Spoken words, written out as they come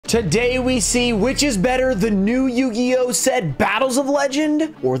Today we see which is better, the new Yu-Gi-Oh set Battles of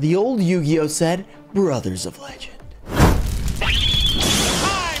Legend or the old Yu-Gi-Oh set Brothers of Legend.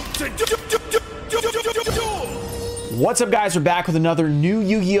 What's up, guys? We're back with another new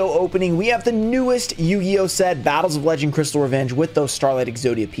Yu-Gi-Oh opening. We have the newest Yu-Gi-Oh set, Battles of Legend Crystal Revenge, with those Starlight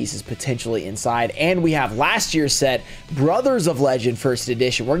Exodia pieces potentially inside. And we have last year's set, Brothers of Legend First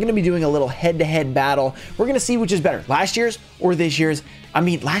Edition. We're going to be doing a little head-to-head battle. We're going to see which is better, last year's or this year's. I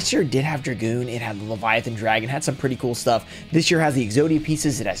mean, last year did have Dragoon, it had the Leviathan Dragon, had some pretty cool stuff. This year has the Exodia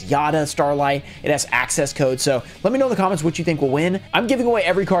pieces, it has Yada, Starlight, it has access code. So let me know in the comments what you think will win. I'm giving away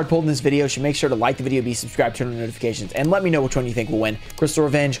every card pulled in this video, so make sure to like the video, be subscribed, turn on notifications, and let me know which one you think will win, Crystal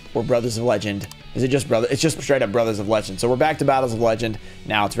Revenge or Brothers of Legend. Is it just It's just straight up Brothers of Legend. So we're back to Battles of Legend.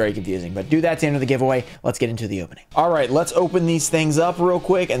 Now it's very confusing, but do that to enter the giveaway. Let's get into the opening. All right, let's open these things up real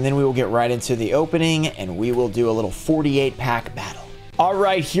quick, and then we will get right into the opening, and we will do a little 48-pack battle. All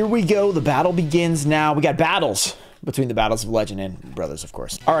right, here we go. The battle begins now. We got battles between the Battles of Legend and Brothers, of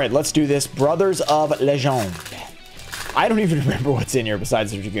course. All right, let's do this. Brothers of Legend. I don't even remember what's in here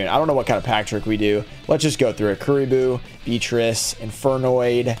besides the Dragoon. I don't know what kind of pack trick we do. Let's just go through it. Kuribu, Beatrice,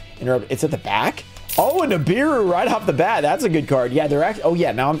 Infernoid. It's at the back? Oh, and Nibiru right off the bat. That's a good card. Yeah, they're actually... Oh,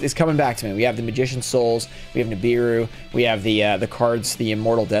 yeah, now it's coming back to me. We have the Magician's Souls. We have Nibiru. We have the cards, the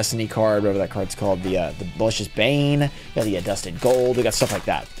Immortal Destiny card, whatever that card's called. The Malicious Bane. We got the Dusted Gold. We got stuff like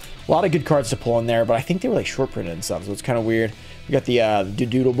that. A lot of good cards to pull in there, but I think they were like short printed and stuff, so it's kind of weird. We got the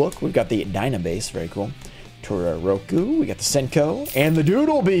Doodle Book. We've got the Dynabase. Very cool. Tororoku, we got the Senko, and the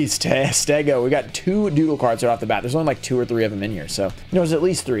Doodle Beast, Stego. We got two Doodle cards right off the bat. There's only like 2 or 3 of them in here, so there's at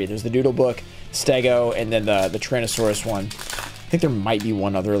least 3. There's the Doodle Book, Stego, and then the Tyrannosaurus one. I think there might be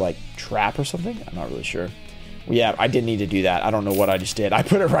one other like trap or something. I'm not really sure. Well, yeah, I didn't need to do that. I don't know what I just did. I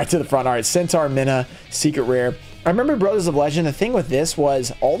put it right to the front. All right, Centaur, Minna, Secret Rare. I remember Brothers of Legend, the thing with this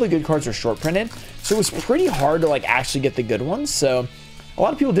was all the good cards are short printed, so it was pretty hard to like actually get the good ones, so a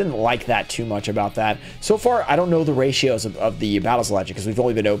lot of people didn't like that too much about that. So far, I don't know the ratios of the Battles of Legend because we've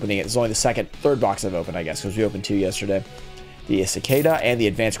only been opening it. It's only the third box I've opened, I guess, because we opened 2 yesterday. The Cicada and the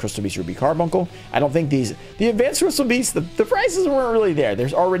Advanced Crystal Beast Ruby Carbuncle. I don't think the Advanced Crystal Beast, the prices weren't really there. They're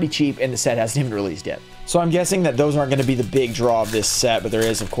already cheap and the set hasn't even released yet. So I'm guessing that those aren't going to be the big draw of this set, but there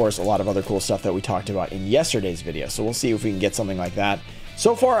is, of course, a lot of other cool stuff that we talked about in yesterday's video. So we'll see if we can get something like that.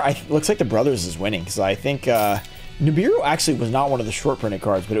 So far, it looks like the Brothers is winning because I think... Nibiru actually was not one of the short printed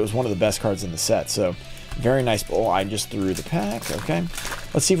cards, but it was one of the best cards in the set. So very nice. Oh, I just threw the pack. Okay.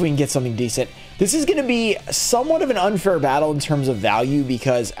 Let's see if we can get something decent. This is going to be somewhat of an unfair battle in terms of value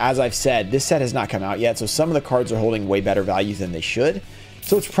because, as I've said, this set has not come out yet. So some of the cards are holding way better value than they should.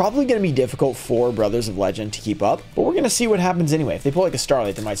 So it's probably going to be difficult for Brothers of Legend to keep up. But we're going to see what happens anyway. If they pull like a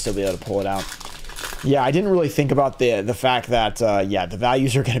Starlight, they might still be able to pull it out. Yeah, I didn't really think about the fact that, yeah, the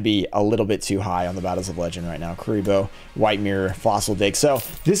values are going to be a little bit too high on the Battles of Legend right now. Kuribo, White Mirror, Fossil Dig. So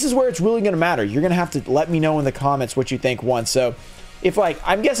this is where it's really going to matter. You're going to have to let me know in the comments what you think won. So if, like,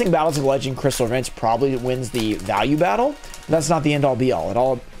 I'm guessing Battles of Legend Crystal Revenge probably wins the value battle. That's not the end-all be-all. It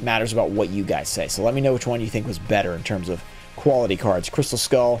all matters about what you guys say. So let me know which one you think was better in terms of quality cards. Crystal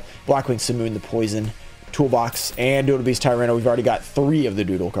Skull, Blackwing Simoon, the Poison, Toolbox, and Doodle Beast Tyranno. We've already got 3 of the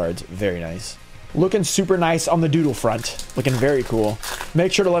Doodle cards. Very nice. Looking super nice on the Doodle front. Looking very cool.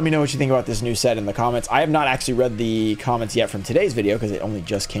 Make sure to let me know what you think about this new set in the comments. I have not actually read the comments yet from today's video because it only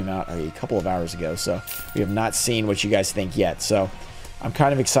just came out a couple of hours ago. So we have not seen what you guys think yet. So I'm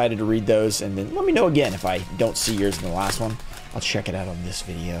kind of excited to read those. And then let me know again if I don't see yours in the last one. I'll check it out on this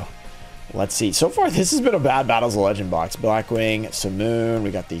video. Let's see. So far, this has been a bad Battles of Legend box. Blackwing, Simoon.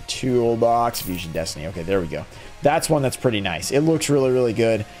 We got the Toolbox, Fusion Destiny. Okay, there we go. That's one that's pretty nice. It looks really, really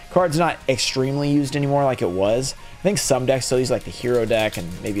good. Card's not extremely used anymore like it was. I think some decks still use like the Hero deck and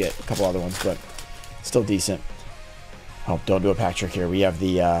maybe a couple other ones, but still decent. Oh, don't do a pack trick here. We have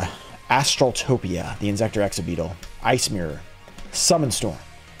the Astraltopia, the Insector Exobeetle, Ice Mirror, Summon Storm,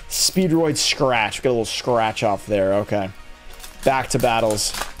 Speedroid Scratch. We got a little scratch off there. Okay. Back to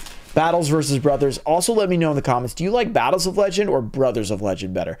battles. Battles versus Brothers. Also, let me know in the comments, do you like Battles of Legend or Brothers of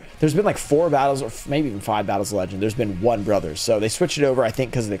Legend better? There's been like 4 battles, or maybe even 5 Battles of Legend. There's been 1 Brothers. So they switched it over, I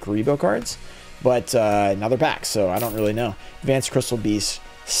think, because of the Kuribo cards. But now they're back, so I don't really know. Advanced Crystal Beast,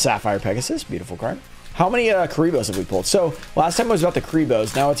 Sapphire Pegasus. Beautiful card. How many Kuribos have we pulled? So last time it was about the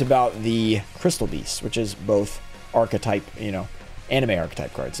Kuribos. Now it's about the Crystal Beasts, which is both archetype, you know, anime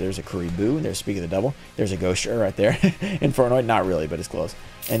archetype cards. There's a Kuribu. There's Speak of the Devil. There's a Ghoster right there. Infernoid. Not really, but it's close.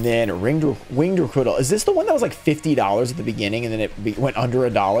 And then Winged Recruital. Is this the one that was like $50 at the beginning and then it went under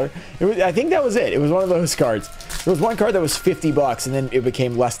 $1? I think that was it. It was one of those cards. There was one card that was $50 and then it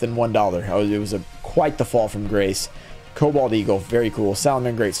became less than $1. It was quite the fall from grace. Cobalt Eagle, very cool.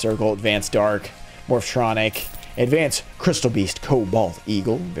 Salamander Great Circle, Advanced Dark, Morphtronic, Advanced Crystal Beast, Cobalt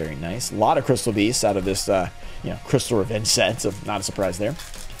Eagle, very nice. A lot of Crystal Beasts out of this, you know, Crystal Revenge set, so not a surprise there.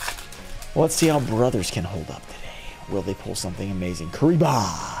 Well, let's see how Brothers can hold up today. Will they pull something amazing?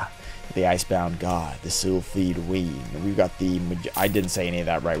 Kuriba, the Icebound God, the Sylphid Wing. We've got the, I didn't say any of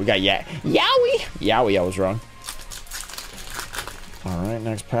that right. We got Yowie, I was wrong. All right,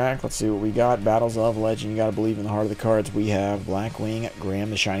 next pack. Let's see what we got. Battles of Legend. You got to believe in the heart of the cards. We have Blackwing,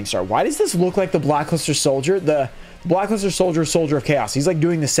 Graham, the Shining Star. Why does this look like the Blackluster Soldier? The Blackluster Soldier, Soldier of Chaos. He's like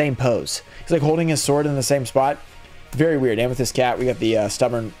doing the same pose. He's like holding his sword in the same spot. Very weird. Amethyst Cat. We got the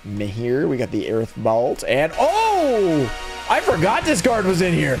Stubborn Mihir. We got the Earth Bolt. And, oh! I forgot this card was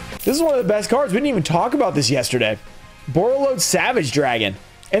in here. This is one of the best cards. We didn't even talk about this yesterday. Borreload Savage Dragon.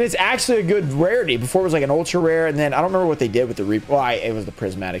 And it's actually a good rarity. Before it was like an ultra rare, and then I don't remember what they did with the well, it was the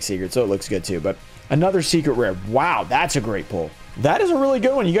Prismatic Secret, so it looks good too. But another secret rare. Wow, that's a great pull. That is a really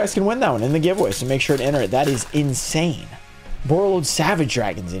good one. You guys can win that one in the giveaway, so make sure to enter it. That is insane. Borreload Savage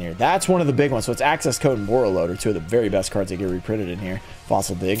Dragon's in here. That's one of the big ones. So it's Access Code and Borreload are two of the very best cards that get reprinted in here.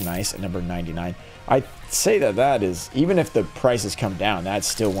 Fossil Dig, nice, at number 99. I'd say that is, even if the prices come down, that's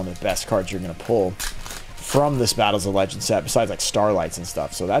still one of the best cards you're going to pull from this Battles of Legend set, besides like Starlights and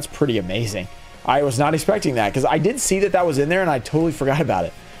stuff. So that's pretty amazing. I was not expecting that, because I did see that was in there and I totally forgot about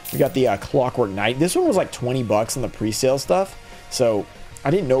it. We got the Clockwork Knight. This one was like 20 bucks in the pre-sale stuff, so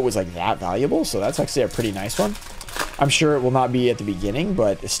I didn't know it was like that valuable. So that's actually a pretty nice one. I'm sure it will not be at the beginning,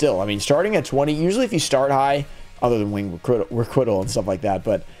 but still, I mean, starting at 20, usually if you start high, other than Wing Requital and stuff like that,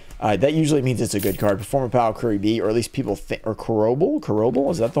 but that usually means it's a good card. Performer Power, Curry B, or at least people think, or Kuroble,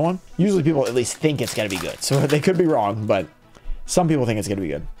 is that the one? Usually people at least think it's going to be good. So they could be wrong, but some people think it's going to be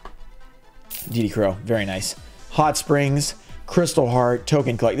good. DD Crow, very nice. Hot Springs, Crystal Heart,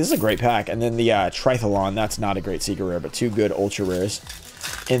 Token Collect. This is a great pack. And then the Trithalon, that's not a great secret rare, but two good ultra rares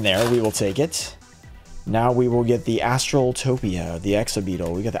in there. We will take it. Now we will get the Astraltopia, the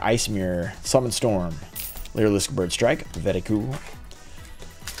Exobeetle. We got the Ice Mirror, Summon Storm, Leerlisk Bird Strike, very cool.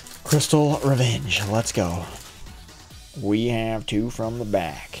 Crystal Revenge, let's go. We have two from the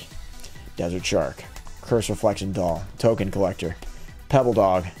back. Desert Shark, Curse Reflection Doll, Token Collector, Pebble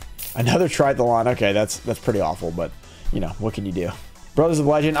Dog, another Trithalon. Okay, that's pretty awful, but you know, what can you do? Brothers of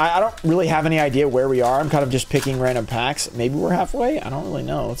Legend, I don't really have any idea where we are. I'm kind of just picking random packs. Maybe we're halfway? I don't really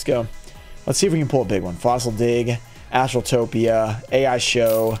know. Let's go. Let's see if we can pull a big one. Fossil Dig, Astraltopia, AI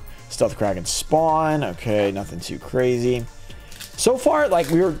Show, Stealth Kraken Spawn. Okay, nothing too crazy. So far, like,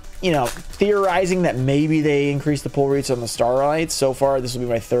 we were, you know, theorizing that maybe they increased the pull rates on the Starlights. So far, this will be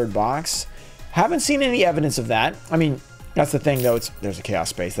my third box. Haven't seen any evidence of that. I mean, that's the thing, though. There's a Chaos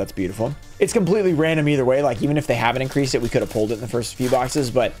Space. That's beautiful. It's completely random either way. Like, even if they haven't increased it, we could have pulled it in the first few boxes.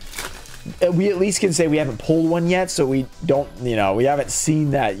 But we at least can say we haven't pulled one yet. So we don't, you know, we haven't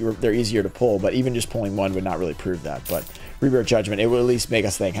seen that they're easier to pull. But even just pulling one would not really prove that. But Rebirth Judgment, it would at least make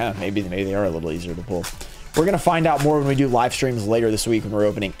us think, huh, maybe they are a little easier to pull. We're going to find out more when we do live streams later this week when we're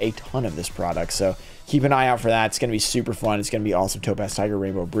opening a ton of this product. So keep an eye out for that. It's going to be super fun. It's going to be awesome. Topaz Tiger,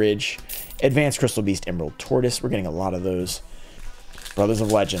 Rainbow Bridge, Advanced Crystal Beast, Emerald Tortoise. We're getting a lot of those. Brothers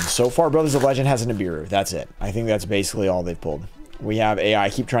of Legend. So far, Brothers of Legend has a Nibiru. That's it. I think that's basically all they've pulled. We have AI. I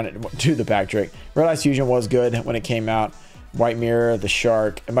keep trying to do the pack trick. Red Eyes Fusion was good when it came out. White Mirror, the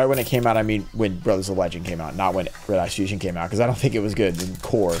Shark. And by when it came out, I mean when Brothers of Legend came out, not when Red Eyes Fusion came out, because I don't think it was good in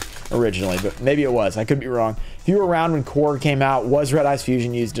Core originally, but maybe it was. I could be wrong. If you were around when Core came out, was Red Eyes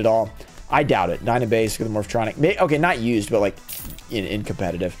Fusion used at all? I doubt it. Dynabase with the Morphtronic. Okay, not used, but like in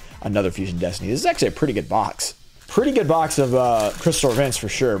competitive. Another Fusion Destiny. This is actually a pretty good box. Pretty good box of Crystal Events for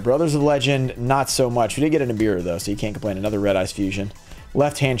sure. Brothers of Legend, not so much. We did get a Nibiru though, so you can't complain. Another Red Eyes Fusion.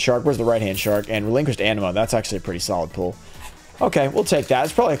 Left-hand Shark. Where's the right-hand Shark? And Relinquished Anima. That's actually a pretty solid pull. Okay, we'll take that.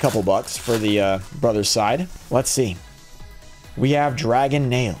 It's probably a couple bucks for the Brothers side. Let's see. We have Dragon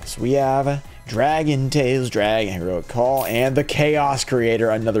Nails. We have Dragon Tails, Dragon Heroic Call, and the Chaos Creator.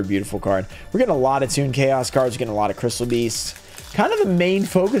 Another beautiful card. We're getting a lot of Toon Chaos cards. We're getting a lot of Crystal Beasts. Kind of the main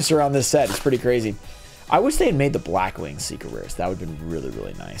focus around this set. It's pretty crazy. I wish they had made the Blackwing secret rares. That would have been really,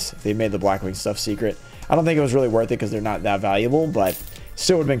 really nice. If they made the Blackwing stuff secret. I don't think it was really worth it because they're not that valuable, but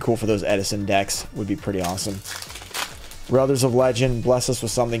still would have been cool for those Edison decks. Would be pretty awesome. Brothers of Legend, bless us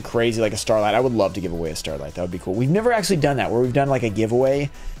with something crazy like a Starlight. I would love to give away a Starlight. That would be cool. We've never actually done that, where we've done like a giveaway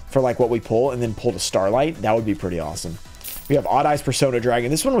for like what we pull and then pulled a Starlight. That would be pretty awesome. We have Odd Eyes Persona Dragon.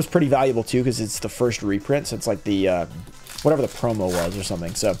 This one was pretty valuable too because it's the first reprint. So it's like the, whatever the promo was or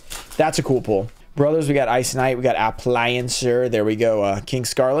something. So that's a cool pull. Brothers, we got Ice Knight. We got Appliancer. There we go. King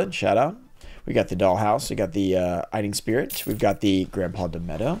Scarlet, shout out. We got the Dollhouse. We got the Eating Spirit. We've got the Grandpa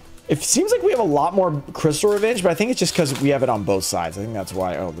Demeto. It seems like we have a lot more Crystal Revenge, but I think it's just because we have it on both sides. I think that's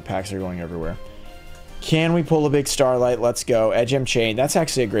why. Oh, the packs are going everywhere. Can we pull a big Starlight? Let's go. Edge M Chain. That's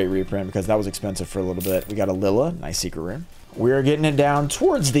actually a great reprint because that was expensive for a little bit. We got a Lilla. Nice secret rare. We're getting it down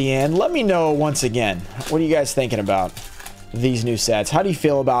towards the end. Let me know once again. What are you guys thinking about these new sets? How do you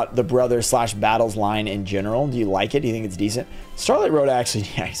feel about the Brothers / Battles line in general? Do you like it? Do you think it's decent? Starlight Road I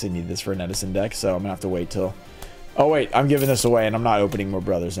actually need this for an Edison deck, so I'm going to have to wait till... Oh, wait. I'm giving this away, and I'm not opening more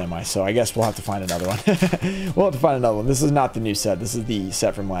Brothers, am I? So I guess we'll have to find another one. We'll have to find another one. This is not the new set. This is the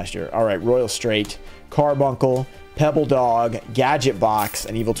set from last year. All right. Royal Straight, Carbuncle, Pebble Dog, Gadget Box,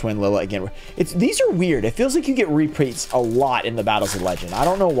 and Evil Twin Lilla again. These are weird. It feels like you get repeats a lot in the Battles of Legend. I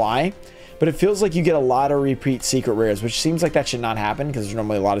don't know why, but it feels like you get a lot of repeat secret rares, which seems like that should not happen because there's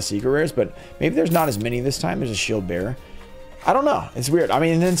normally a lot of secret rares, but maybe there's not as many this time. There's a Shield Bearer. I don't know. It's weird. I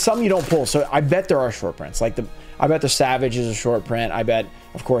mean, and then some you don't pull, so I bet there are short prints. Like I bet the Savage is a short print. I bet,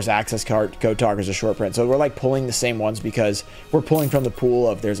 of course, Access Code Talker is a short print. So we're like pulling the same ones because we're pulling from the pool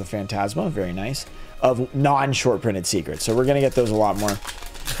of there's a Phantasma, very nice, of non-short printed secrets. So we're going to get those a lot more.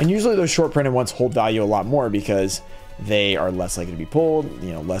 And usually those short printed ones hold value a lot more because they are less likely to be pulled,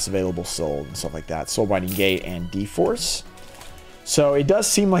 you know, less available sold and stuff like that. Soulbinding Gate and D-Force. So it does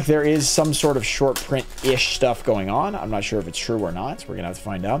seem like there is some sort of short print-ish stuff going on. I'm not sure if it's true or not. We're going to have to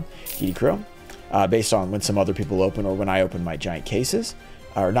find out. DD Crow. Based on when some other people open or when I open my giant cases.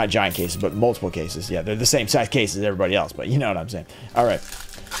 Or not giant cases, but multiple cases. Yeah, they're the same size cases as everybody else, but you know what I'm saying. All right.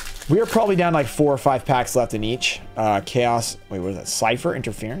 We are probably down like 4 or 5 packs left in each. Chaos. Wait, what is that? Cypher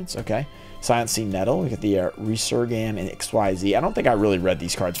Interference. Okay. Silent Sea Nettle. We got the Resurgam and XYZ. I don't think I really read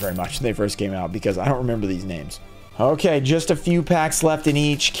these cards very much when they first came out because I don't remember these names. Okay, just a few packs left in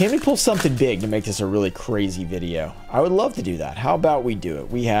each. Can we pull something big to make this a really crazy video? I would love to do that. How about we do it?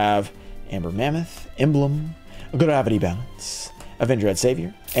 We have Amber Mammoth, Emblem, Gravity Balance, Avenger Red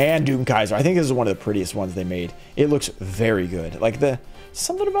Savior, and Doom Kaiser. I think this is one of the prettiest ones they made. It looks very good. Like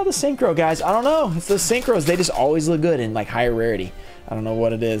something about the synchro, guys. I don't know. It's the synchros. They just always look good in like higher rarity. I don't know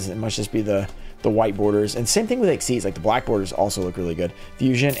what it is. It must just be the white borders. And same thing with Xyz. Like the black borders also look really good.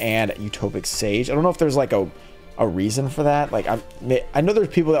 Fusion and Utopic Sage. I don't know if there's like a reason for that. Like I know there's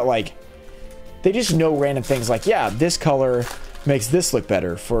people that like they just know random things like, yeah, this color makes this look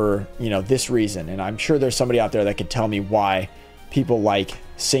better for, you know, this reason. And I'm sure there's somebody out there that could tell me why people like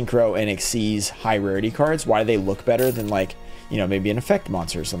Synchro and Xyz high rarity cards, why they look better than like, you know, maybe an effect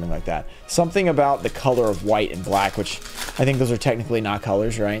monster or something like that. Something about the color of white and black, which I think those are technically not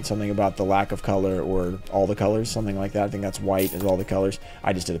colors, right? Something about the lack of color or all the colors, something like that. I think that's white is all the colors.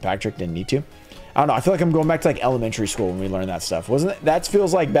 I just did a pack trick, didn't need to. I don't know. I feel like I'm going back to like elementary school when we learned that stuff. Wasn't it? That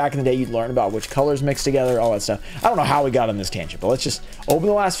feels like back in the day you'd learn about which colors mix together, all that stuff. I don't know how we got on this tangent, but let's just open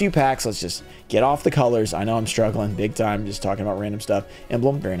the last few packs. Let's just get off the colors. I know I'm struggling big time just talking about random stuff.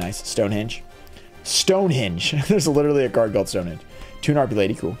 Emblem, very nice. Stonehenge. Stonehenge. There's literally a card called Stonehenge. Toon Harpy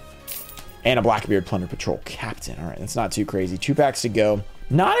Lady, cool. And a Blackbeard Plunder Patrol Captain. All right, that's not too crazy. 2 packs to go.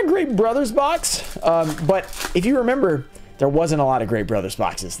 Not a great Brothers box, but if you remember, there wasn't a lot of great Brothers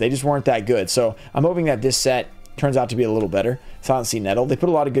boxes. They just weren't that good. So I'm hoping that this set turns out to be a little better. Silent Sea Nettle. They put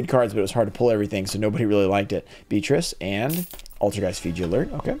a lot of good cards, but it was hard to pull everything, so nobody really liked it. Beatrice and Altergeist Fiji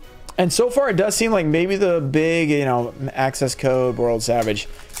Alert. Okay. And so far, it does seem like maybe the big, you know, Access Code, World Savage,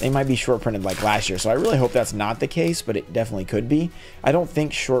 they might be short printed like last year. So I really hope that's not the case, but it definitely could be. I don't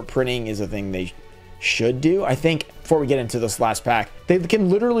think short printing is a thing they should do. I think before we get into this last pack, they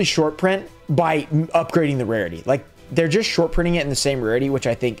can literally short print by upgrading the rarity. Like, they're just short printing it in the same rarity, which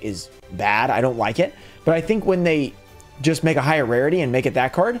I think is bad. I don't like it. But I think when they just make a higher rarity and make it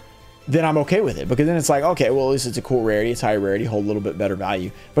that card, then I'm okay with it. Because then it's like, okay, well, at least it's a cool rarity. It's higher rarity, hold a little bit better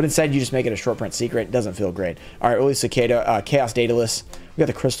value. But instead, you just make it a short print secret. It doesn't feel great. All right, Early Cicada, Chaos Daedalus. We got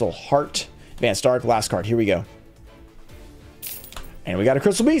the Crystal Heart. Advanced Dark, last card. Here we go. And we got a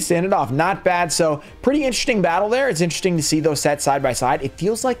Crystal Beast to end it off. Not bad. So pretty interesting battle there. It's interesting to see those sets side by side. It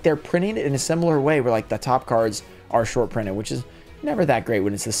feels like they're printing it in a similar way where like the top cards are short printed, which is never that great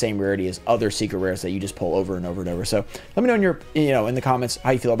when it's the same rarity as other secret rares that you just pull over and over and over. So let me know in your, in the comments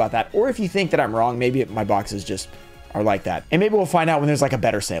how you feel about that, or if you think that I'm wrong, maybe my boxes just are like that, and maybe we'll find out when there's like a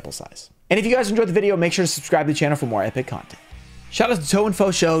better sample size. And if you guys enjoyed the video, make sure to subscribe to the channel for more epic content. Shout out to Toe and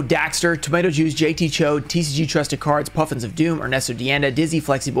Fo Show, Daxter, Tomato Juice, JT Chode, TCG Trusted Cards, Puffins of Doom, Ernesto Deanda, Dizzy,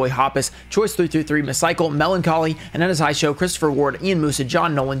 Flexiboy, Hoppus, Choice333, Micycle, Melancholy, Anana's High Show, Christopher Ward, Ian Musa,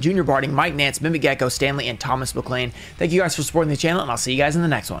 John Nolan, Junior Barding, Mike Nance, Mimic Gecko, Stanley, and Thomas McLean. Thank you guys for supporting the channel, and I'll see you guys in the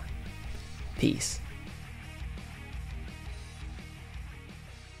next one. Peace.